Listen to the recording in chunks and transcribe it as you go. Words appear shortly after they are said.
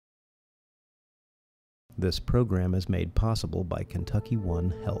This program is made possible by Kentucky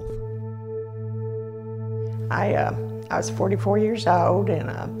One Health. I was 44 years old, and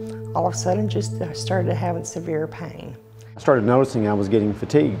all of a sudden just started having severe pain. I started noticing I was getting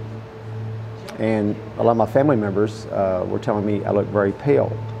fatigued, and a lot of my family members were telling me I looked very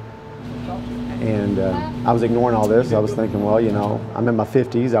pale. And I was ignoring all this. I was thinking, well, you know, I'm in my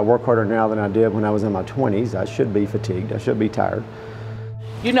 50s. I work harder now than I did when I was in my 20s. I should be fatigued. I should be tired.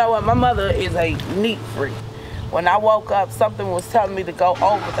 You know what? My mother is a neat freak. When I woke up, something was telling me to go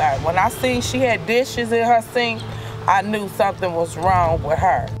over there. When I seen she had dishes in her sink, I knew something was wrong with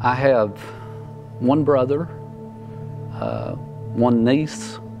her. I have one brother, one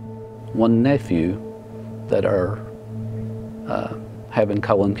niece, one nephew that are having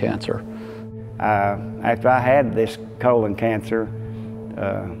colon cancer. After I had this colon cancer,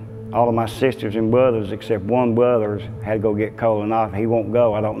 all of my sisters and brothers, except one brother, had to go get colonoscopy. He won't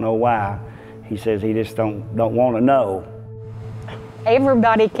go. I don't know why. He says he just don't want to know.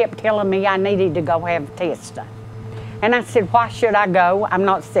 Everybody kept telling me I needed to go have a test done. And I said, why should I go? I'm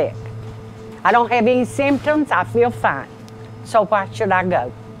not sick. I don't have any symptoms. I feel fine. So why should I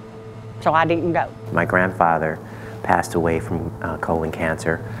go? So I didn't go. My grandfather passed away from colon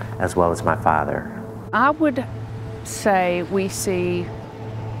cancer, as well as my father. I would say we see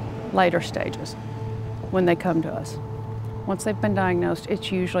later stages when they come to us. Once they've been diagnosed,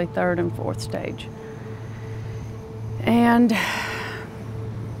 it's usually third and fourth stage. And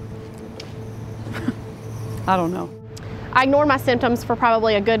I don't know. I ignored my symptoms for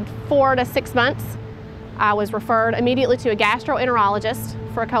probably a good 4 to 6 months. I was referred immediately to a gastroenterologist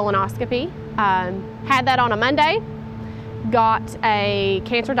for a colonoscopy. Had that on a Monday, got a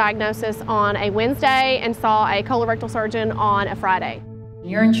cancer diagnosis on a Wednesday, and saw a colorectal surgeon on a Friday.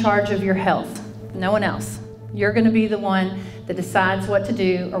 You're in charge of your health, no one else. You're going to be the one that decides what to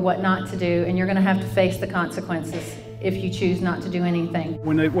do or what not to do, and you're going to have to face the consequences if you choose not to do anything.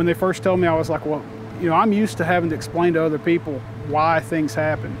 When they first told me, I was like, well, you know, I'm used to having to explain to other people why things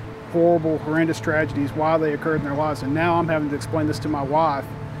happen, horrible, horrendous tragedies, why they occurred in their lives, and now I'm having to explain this to my wife,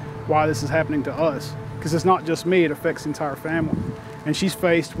 why this is happening to us. Because it's not just me, it affects the entire family. And she's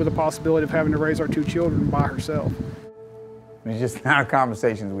faced with the possibility of having to raise our 2 children by herself. It's just not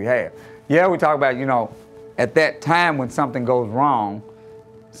conversations we have. Yeah, we talk about, you know, at that time when something goes wrong,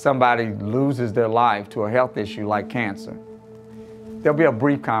 somebody loses their life to a health issue like cancer, there'll be a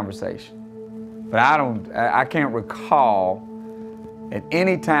brief conversation. But I can't recall at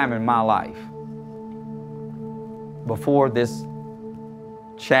any time in my life before this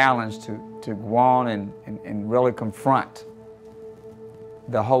challenge to go on and really confront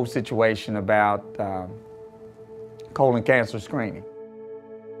the whole situation about colon cancer screening.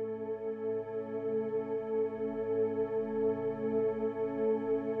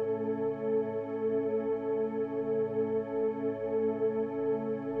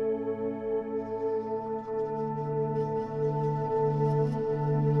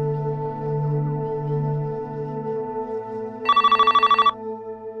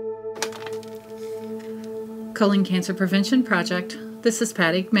 Colon Cancer Prevention Project. This is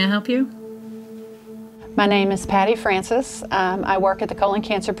Patty. May I help you? My name is Patty Francis. I work at the Colon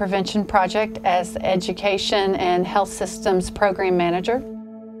Cancer Prevention Project as the Education and Health Systems Program Manager.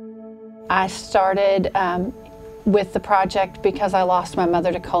 I started with the project because I lost my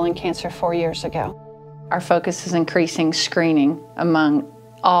mother to colon cancer 4 years ago. Our focus is increasing screening among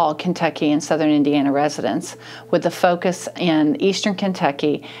all Kentucky and Southern Indiana residents, with the focus in Eastern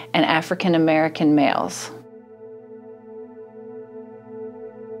Kentucky and African American males.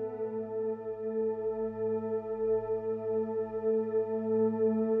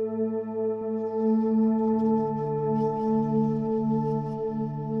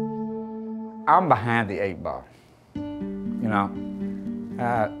 I'm behind the 8 ball, you know.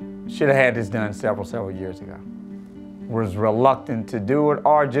 Should have had this done several years ago. Was reluctant to do it,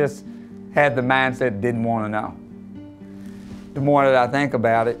 or just had the mindset didn't want to know. The more that I think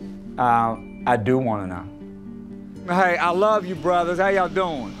about it, I do want to know. Hey, I love you brothers. How y'all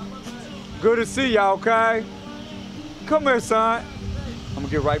doing? Good to see y'all, okay? Come here, son. I'm gonna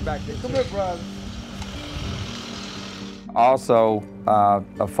get right back there. Come here, brother. Also,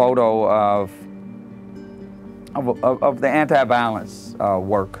 a photo of the anti-violence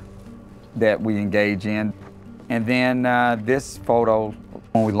work that we engage in. And then this photo,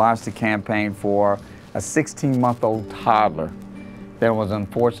 when we launched the campaign for a 16-month-old toddler that was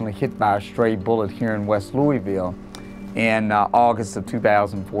unfortunately hit by a stray bullet here in West Louisville in August of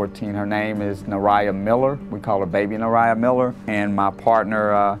 2014. Her name is Nariah Miller. We call her Baby Nariah Miller. And my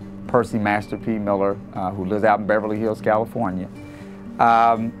partner, Percy Master P. Miller, who lives out in Beverly Hills, California.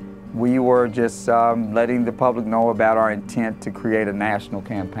 We were just letting the public know about our intent to create a national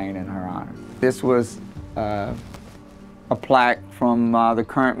campaign in her honor. This was a plaque from the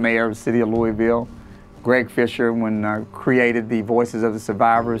current mayor of the city of Louisville, Greg Fisher, when created the Voices of the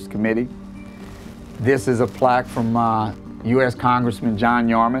Survivors Committee. This is a plaque from U.S. Congressman John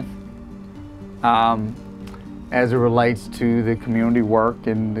Yarmouth as it relates to the community work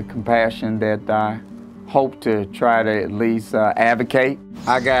and the compassion that I hope to try to at least advocate.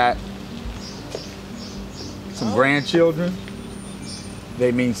 I got some grandchildren.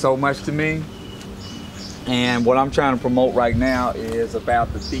 They mean so much to me. And what I'm trying to promote right now is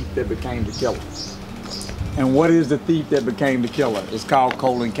about the thief that became the killer. And what is the thief that became the killer? It's called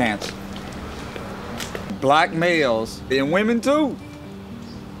colon cancer. Black males, and women too,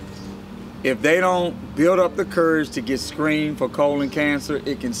 if they don't build up the courage to get screened for colon cancer,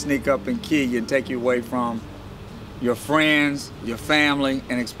 it can sneak up and kill you and take you away from your friends, your family,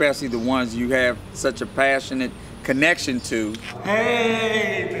 and especially the ones you have such a passionate connection to.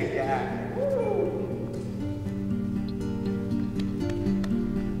 Hey, big guy.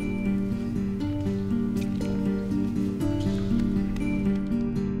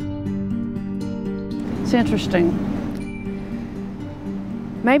 It's interesting.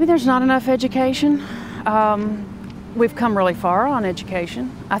 Maybe there's not enough education. We've come really far on education.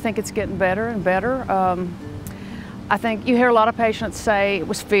 I think it's getting better and better. I think you hear a lot of patients say it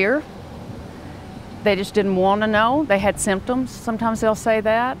was fear. They just didn't want to know. They had symptoms. Sometimes they'll say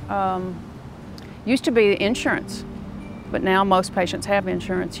that. Used to be insurance, but now most patients have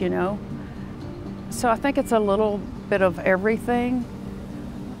insurance, you know. So I think it's a little bit of everything.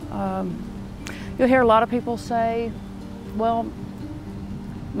 You'll hear a lot of people say, well,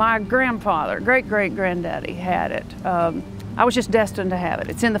 my grandfather, great-great-granddaddy had it. I was just destined to have it.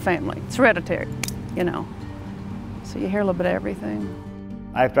 It's in the family. It's hereditary, you know. So you hear a little bit of everything.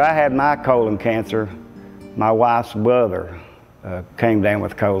 After I had my colon cancer, my wife's brother came down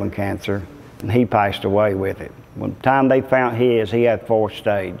with colon cancer, and he passed away with it. When the time they found his, he had 4th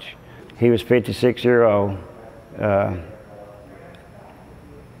stage. He was 56 years old.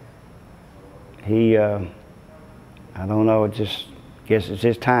 I don't know, guess it's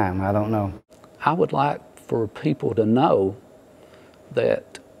his time, I don't know. I would like for people to know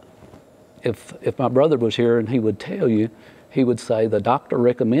that if my brother was here and he would tell you, he would say the doctor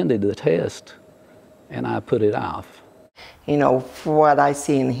recommended the test and I put it off. You know, for what I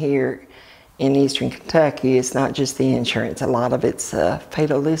see and hear in Eastern Kentucky, it's not just the insurance. A lot of it's a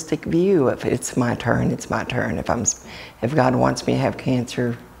fatalistic view of it's my turn, it's my turn. If God wants me to have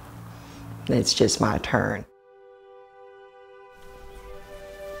cancer, it's just my turn.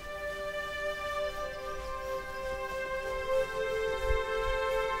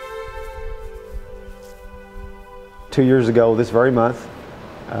 Two years ago, this very month,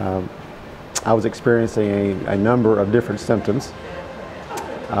 I was experiencing a number of different symptoms.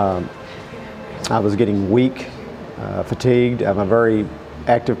 I was getting weak, fatigued. I'm a very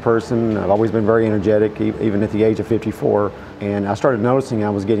active person. I've always been very energetic, even at the age of 54. And I started noticing I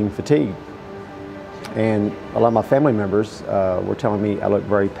was getting fatigued. And a lot of my family members were telling me I looked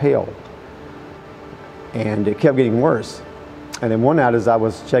very pale. And it kept getting worse. And then one night as I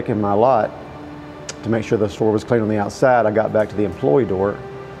was checking my lot to make sure the store was clean on the outside, I got back to the employee door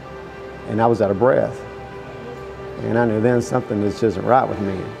and I was out of breath. And I knew then something just isn't right with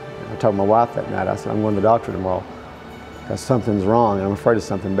me. I told my wife that night, I said, I'm going to the doctor tomorrow because something's wrong and I'm afraid of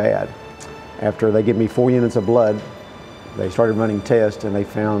something bad. After they give me 4 units of blood, they started running tests and they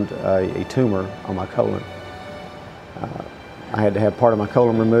found a tumor on my colon. I had to have part of my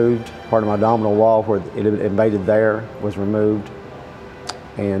colon removed, part of my abdominal wall where it had invaded there was removed.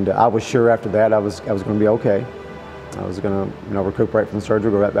 And I was sure after that I was going to be okay. I was going to recuperate from the surgery,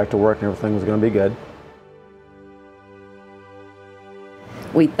 go right back to work, and everything was going to be good.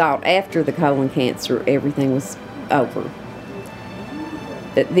 We thought after the colon cancer everything was over.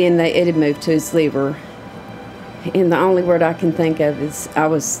 But then it had moved to his liver. And the only word I can think of is I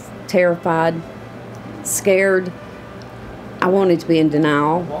was terrified, scared. I wanted to be in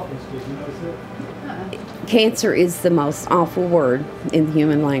denial. Cancer is the most awful word in the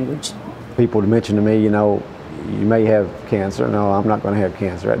human language. People would mention to me, you know, you may have cancer. No, I'm not going to have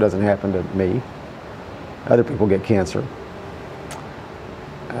cancer. That doesn't happen to me. Other people get cancer.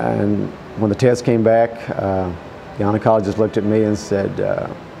 And when the test came back, the oncologist looked at me and said,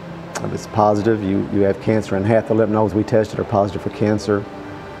 it's positive, you have cancer, and half the lymph nodes we tested are positive for cancer.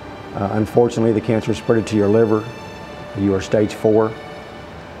 Unfortunately, the cancer spread to your liver. You are stage 4.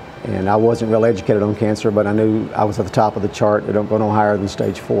 And I wasn't real educated on cancer, but I knew I was at the top of the chart. It don't go no higher than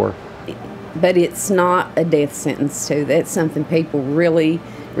stage 4. But it's not a death sentence, too. That's something people really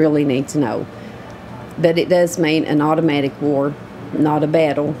really need to know. But it does mean an automatic war, not a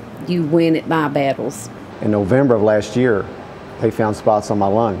battle. You win it by battles. In November of last year, they found spots on my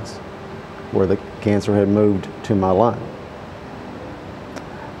lungs where the cancer had moved to my lung.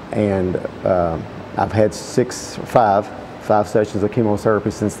 And I've had five sessions of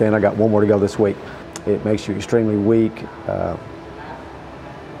chemotherapy since then. I got one more to go this week. It makes you extremely weak.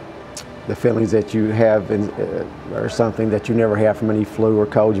 The feelings that you have are something that you never have from any flu or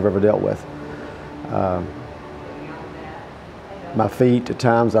cold you've ever dealt with. My feet, at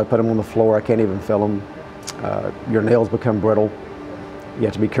times, I put them on the floor, I can't even feel them. Your nails become brittle. You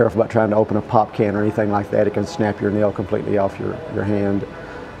have to be careful about trying to open a pop can or anything like that. It can snap your nail completely off your hand.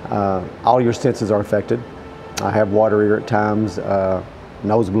 All your senses are affected. I have water ear at times,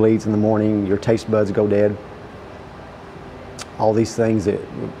 nosebleeds in the morning, your taste buds go dead. All these things,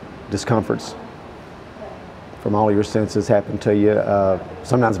 discomforts from all your senses happen to you.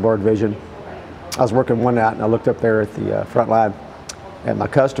 Sometimes blurred vision. I was working one night and I looked up there at the front line at my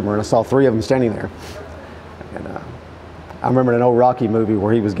customer and I saw 3 of them standing there. And I remember an old Rocky movie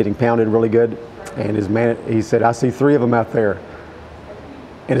where he was getting pounded really good, and he said, "I see 3 of them out there."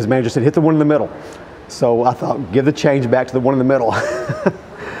 And his manager said, "Hit the one in the middle." So I thought, give the change back to the one in the middle.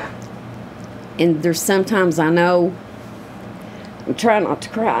 And there's sometimes I know, I try not to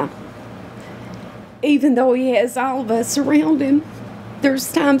cry. Even though he has all of us around him,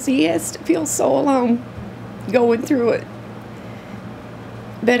 there's times he has to feel so alone going through it.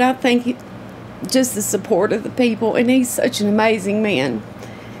 But I think just the support of the people, and he's such an amazing man.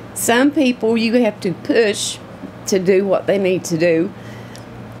 Some people you have to push to do what they need to do.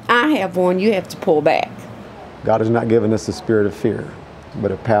 I have one you have to pull back. God has not given us the spirit of fear,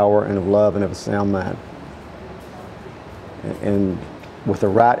 but of power and of love and of a sound mind. And with the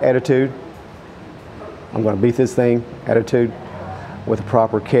right attitude, I'm going to beat this thing attitude, with the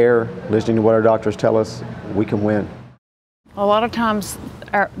proper care, listening to what our doctors tell us, we can win. A lot of times,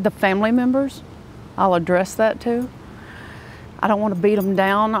 the family members, I'll address that too. I don't want to beat them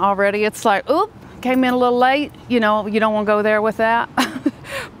down already. It's like, oop, came in a little late. You know, you don't want to go there with that.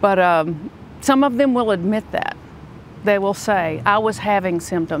 But some of them will admit that. They will say, I was having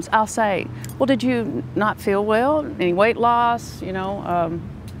symptoms. I'll say, well, did you not feel well? Any weight loss? You know,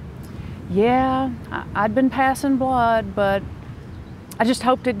 yeah, I'd been passing blood, but I just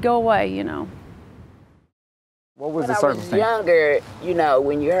hoped it'd go away, you know. What was when the circumstance? When I was younger, you know,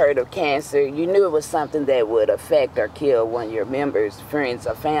 when you heard of cancer, you knew it was something that would affect or kill one of your members, friends,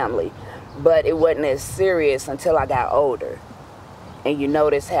 or family. But it wasn't as serious until I got older. And you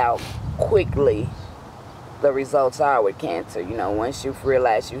notice how quickly the results are with cancer. You know, once you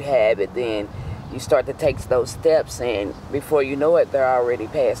realize you have it, then you start to take those steps, and before you know it, they're already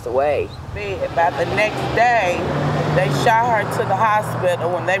passed away. About the next day, they shot her to the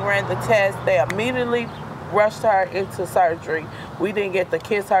hospital. When they ran the test, they immediately rushed her into surgery. We didn't get to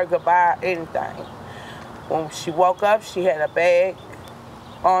kiss her goodbye or anything. When she woke up, she had a bag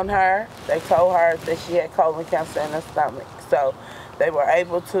on her. They told her that she had colon cancer in her stomach. So they were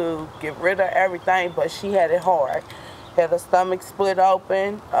able to get rid of everything, but she had it hard. Had her stomach split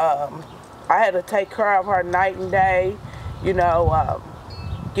open. I had to take care of her night and day, you know,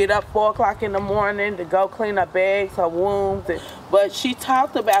 get up 4 o'clock in the morning to go clean her bags, her wounds. But she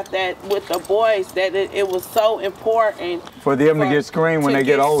talked about that with the boys, that it was so important for them to get screened when they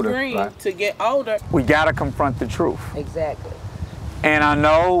get older. Right. To get older. We got to confront the truth. Exactly. And I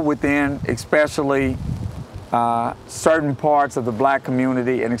know within especially certain parts of the black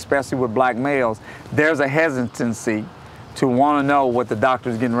community, and especially with black males, there's a hesitancy to want to know what the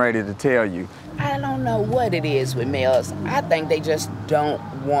doctor's getting ready to tell you. I don't know what it is with males. I think they just don't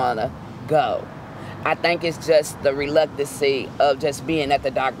want to go. I think it's just the reluctancy of just being at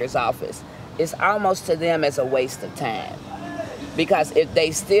the doctor's office. It's almost to them as a waste of time. Because if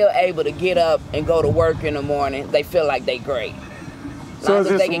they still able to get up and go to work in the morning, they feel like they great. So it's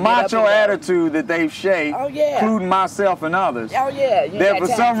this macho attitude that they've shaped, including myself and others. Oh yeah. That for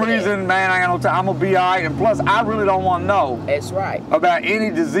some reason, man, I ain't got no time. I'm gonna be all right. And plus, I really don't want to know. That's right. About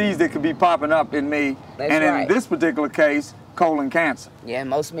any disease that could be popping up in me. That's and right. In this particular case, colon cancer. Yeah,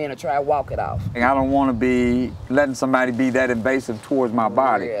 most men will try to walk it off. And I don't want to be letting somebody be that invasive towards my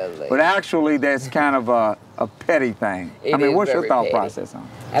body. Really? But actually, that's kind of a petty thing. I mean, what's your thought process on it?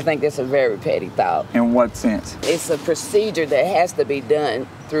 I think that's a very petty thought. In what sense? It's a procedure that has to be done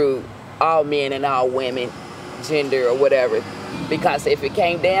through all men and all women, gender or whatever. Because if it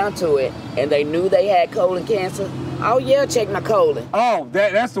came down to it and they knew they had colon cancer, oh yeah, check my colon. Oh,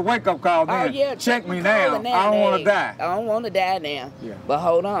 that's the wake-up call then. Oh yeah, check me now. I don't want to die. I don't want to die now. Yeah. But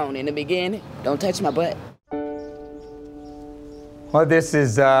hold on, in the beginning, don't touch my butt. Well, this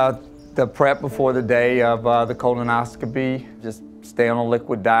is the prep before the day of the colonoscopy. Just stay on a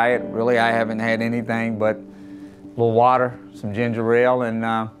liquid diet. Really, I haven't had anything but a little water, some ginger ale,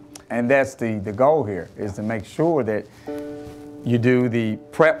 and that's the goal here, is to make sure that you do the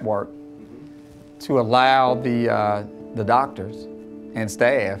prep work to allow the doctors and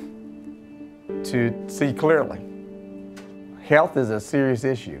staff to see clearly. Health is a serious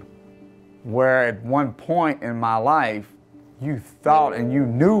issue, where at one point in my life, you thought and you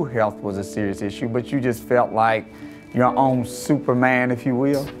knew health was a serious issue, but you just felt like your own Superman, if you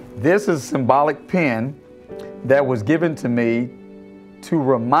will. This is a symbolic pen that was given to me to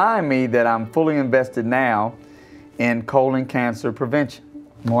remind me that I'm fully invested now in colon cancer prevention.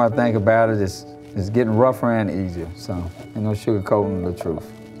 The more I think about it, it's getting rougher and easier, so ain't no sugarcoating the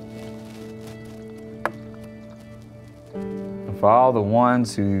truth. And for all the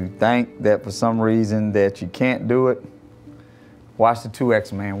ones who think that for some reason that you can't do it, watch the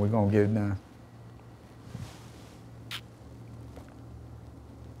 2X, man. We're gonna get it done.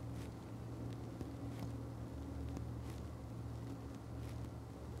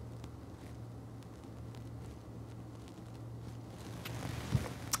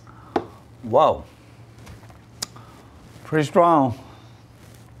 Whoa. Pretty strong.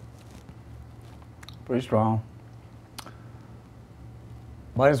 Pretty strong.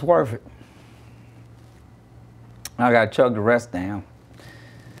 But it's worth it. I gotta chug the rest down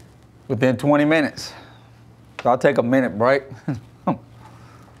within 20 minutes. So I'll take a minute break. But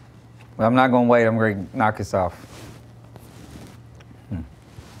I'm not gonna wait, I'm gonna knock this off.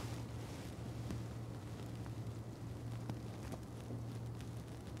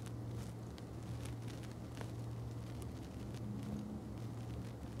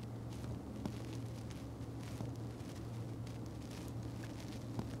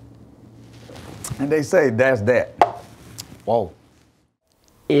 And they say that's that. Whoa.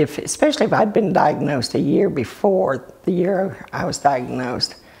 Especially if I'd been diagnosed a year before the year I was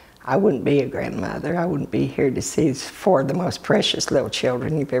diagnosed, I wouldn't be a grandmother. I wouldn't be here to see four of the most precious little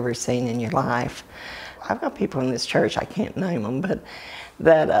children you've ever seen in your life. I've got people in this church, I can't name them, but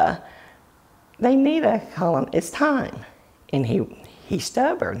that they need a colon. It's time. And he's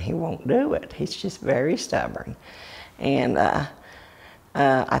stubborn. He won't do it. He's just very stubborn. And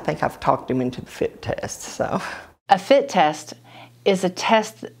I think I've talked him into the FIT test, so. A FIT test is a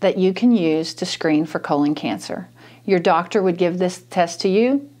test that you can use to screen for colon cancer. Your doctor would give this test to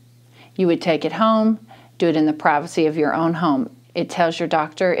you. You would take it home, do it in the privacy of your own home. It tells your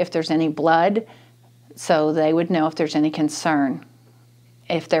doctor if there's any blood, so they would know if there's any concern.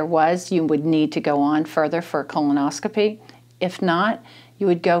 If there was, you would need to go on further for a colonoscopy. If not, you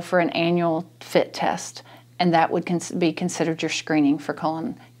would go for an annual FIT test, and that would be considered your screening for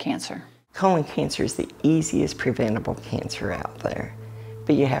colon cancer. Colon cancer is the easiest preventable cancer out there,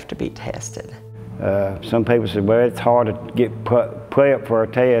 but you have to be tested. Some people say, well, it's hard to get prepped for a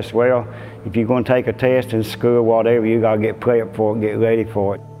test. Well, if you're going to take a test in school, whatever, you got to get prepped for it, get ready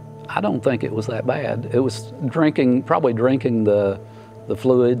for it. I don't think it was that bad. It was probably drinking the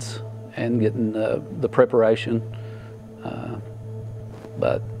fluids and getting the preparation,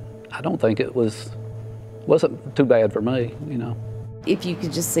 but I don't think it wasn't too bad for me, you know. If you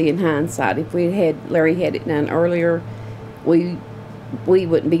could just see in hindsight, if Larry had it done earlier, we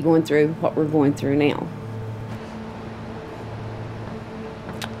wouldn't be going through what we're going through now.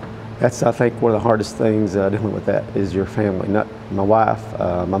 That's, I think, one of the hardest things dealing with that is your family, not my wife,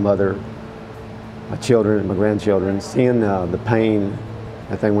 my mother, my children, my grandchildren, seeing the pain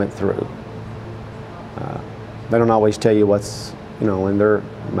that they went through. They don't always tell you what's, in their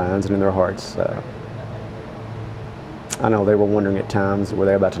minds and in their hearts. I know they were wondering at times, were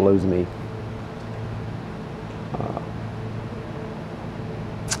they about to lose me?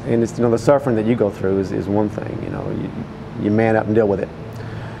 And it's, the suffering that you go through is one thing, you man up and deal with it.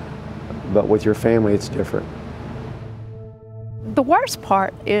 But with your family, it's different. The worst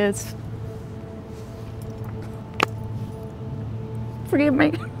part is, forgive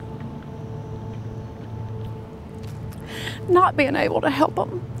me, not being able to help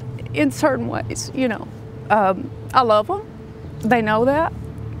them in certain ways, I love them. They know that.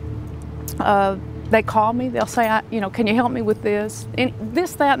 They call me. They'll say, can you help me with this? And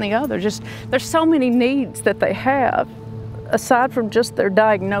this, that, and the other. Just, there's so many needs that they have aside from just their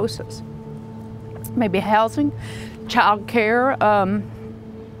diagnosis. Maybe housing, child care.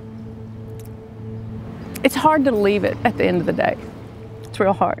 It's hard to leave it at the end of the day. It's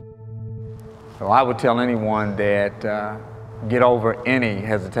real hard. So I would tell anyone that get over any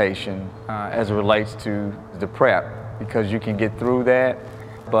hesitation as it relates to the prep, because you can get through that.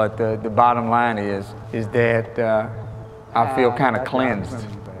 But the bottom line is that I feel kind of cleansed.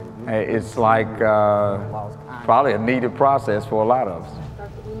 It's like probably a needed process for a lot of us. Dr.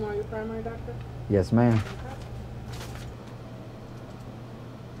 Blumar, your primary doctor? Yes, ma'am.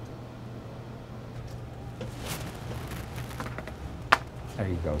 There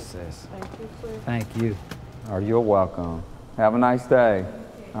you go, sis. Thank you, sir. Thank you. Oh, you're welcome. Have a nice day.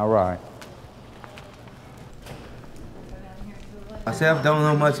 All right. Myself don't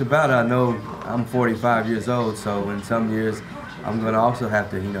know much about it. I know I'm 45 years old, so in some years I'm going to also have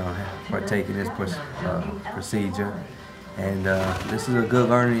to, partake in this procedure. And this is a good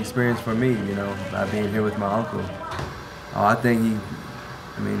learning experience for me, by being here with my uncle. I think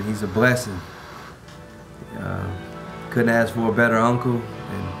he's a blessing. Couldn't ask for a better uncle,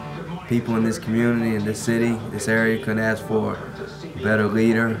 and people in this community, in this city, this area couldn't ask for a better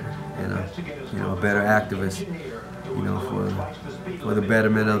leader and a better activist, for the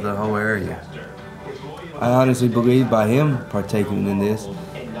betterment of the whole area. I honestly believe by him partaking in this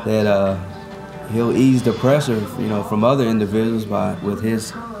that he'll ease the pressure, from other individuals with his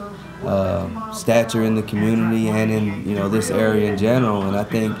stature in the community and in this area in general. And I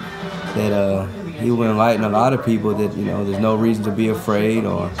think that he will enlighten a lot of people that there's no reason to be afraid,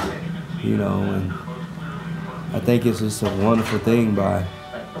 or and I think it's just a wonderful thing by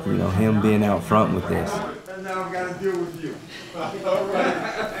him being out front with this. And now I've got to deal with you. All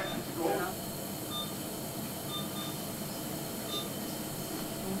right.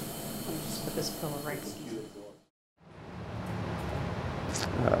 Just put this pillow right here.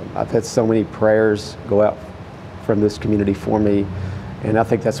 I've had so many prayers go out from this community for me, and I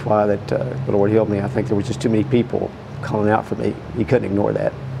think that's why that the Lord healed me. I think there was just too many people calling out for me. You couldn't ignore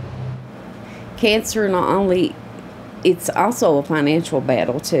that. Cancer, not only, it's also a financial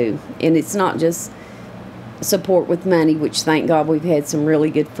battle too, and it's not just support with money, which thank God we've had some really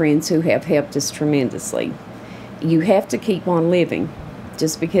good friends who have helped us tremendously. You have to keep on living.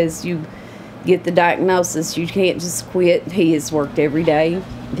 Just because you get the diagnosis, you can't just quit. He has worked every day.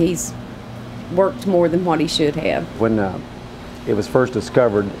 He's worked more than what he should have. When it was first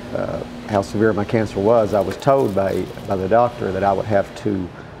discovered how severe my cancer was, I was told by the doctor that I would have to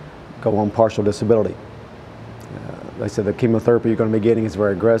go on partial disability. They said the chemotherapy you're going to be getting is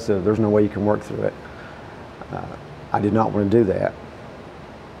very aggressive. There's no way you can work through it. I did not want to do that.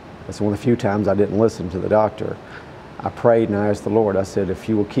 That's one of the few times I didn't listen to the doctor. I prayed and I asked the Lord, I said, if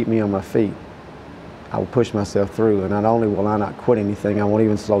you will keep me on my feet, I will push myself through, and not only will I not quit anything, I won't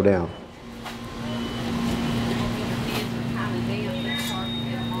even slow down.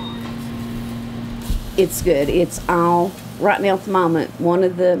 It's good. It's all, right now at the moment, one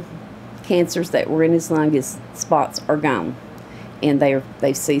of the cancers that were in his lung spots are gone, and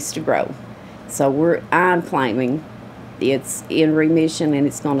they've ceased to grow. So I'm claiming it's in remission, and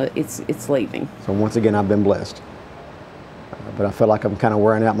it's leaving. So once again, I've been blessed. But I feel like I'm kind of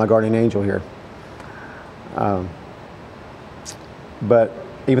wearing out my guardian angel here. But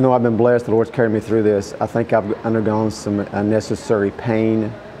even though I've been blessed, the Lord's carried me through this, I think I've undergone some unnecessary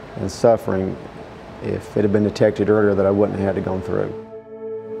pain and suffering. If it had been detected earlier, that I wouldn't have had to go through.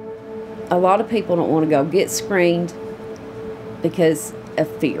 A lot of people don't want to go get screened because of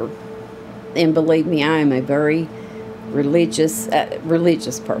fear. And believe me, I am a very religious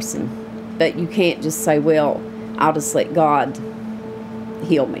person. But you can't just say, well, I'll just let God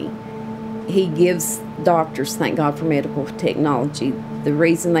heal me. He gives doctors, thank God for medical technology. The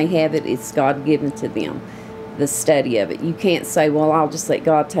reason they have it is God given to them, the study of it. You can't say, well, I'll just let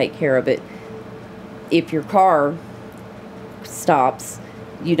God take care of it. If your car stops,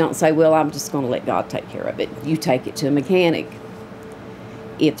 you don't say, well, I'm just going to let God take care of it. You take it to a mechanic.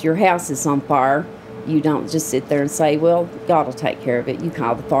 If your house is on fire, you don't just sit there and say, well, God will take care of it. You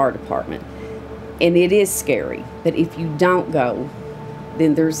call the fire department. And it is scary, but if you don't go,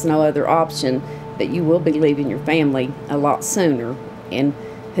 then there's no other option, but you will be leaving your family a lot sooner. And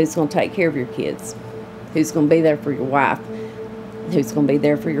who's going to take care of your kids? Who's going to be there for your wife? Who's going to be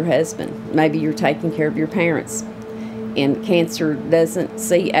there for your husband? Maybe you're taking care of your parents. And cancer doesn't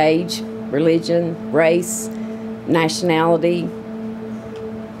see age, religion, race, nationality.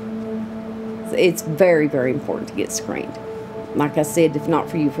 It's very, very important to get screened. Like I said, if not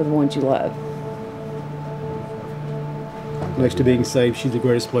for you, for the ones you love. Next to being saved, she's the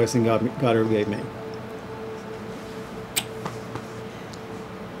greatest blessing God ever gave me.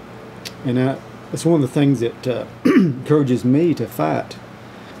 And it's one of the things that encourages me to fight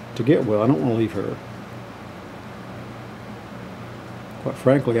to get well. I don't want to leave her. Quite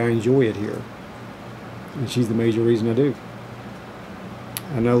frankly, I enjoy it here. And she's the major reason I do.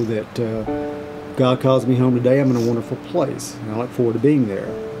 I know that God calls me home today. I'm in a wonderful place, and I look forward to being there.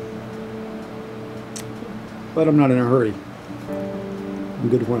 but I'm not in a hurry. I'm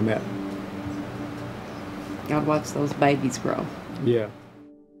good with where I'm at. God watch those babies grow. Yeah.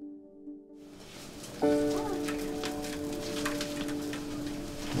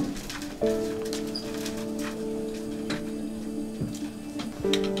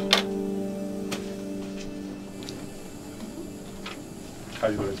 How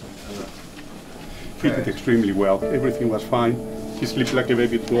you doing? He did extremely well. Everything was fine. He slept like a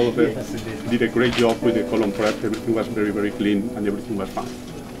baby through all of it. He did a great job with the colon prep. Everything was very, very clean, and everything was fine.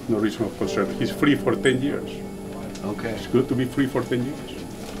 No reason of concern. He's free for 10 years. Okay. It's good to be free for 10 years.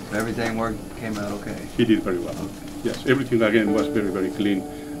 Everything came out okay? He did very well. Okay. Yes, everything again was very, very clean.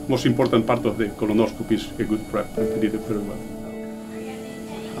 Most important part of the colonoscopy is a good prep, and he did it very well.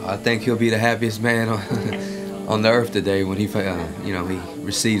 I think he'll be the happiest man on the earth today when he, he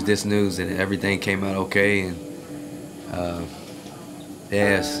receives this news that everything came out okay, and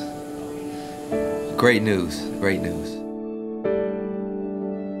yes, great news, great news.